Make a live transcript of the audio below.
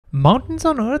Mountains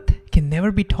on Earth can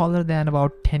never be taller than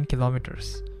about 10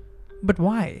 kilometers. But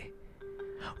why?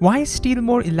 Why is steel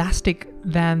more elastic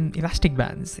than elastic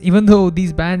bands, even though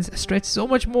these bands stretch so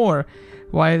much more,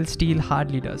 while steel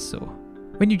hardly does so?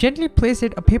 When you gently place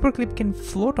it, a paperclip can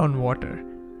float on water,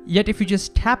 yet if you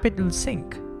just tap it, it'll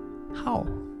sink. How?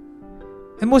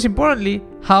 And most importantly,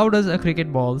 how does a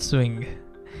cricket ball swing?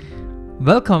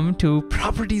 Welcome to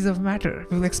Properties of Matter.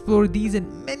 We'll explore these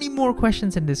and many more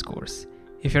questions in this course.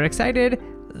 If you're excited,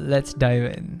 let's dive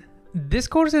in. This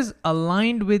course is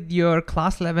aligned with your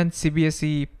Class 11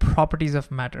 CBSE Properties of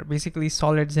Matter, basically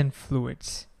solids and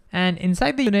fluids. And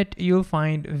inside the unit, you'll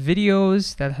find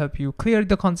videos that help you clear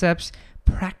the concepts,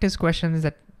 practice questions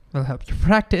that will help you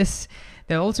practice.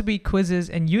 There'll also be quizzes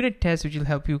and unit tests which will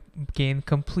help you gain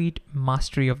complete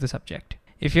mastery of the subject.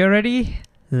 If you're ready,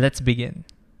 let's begin.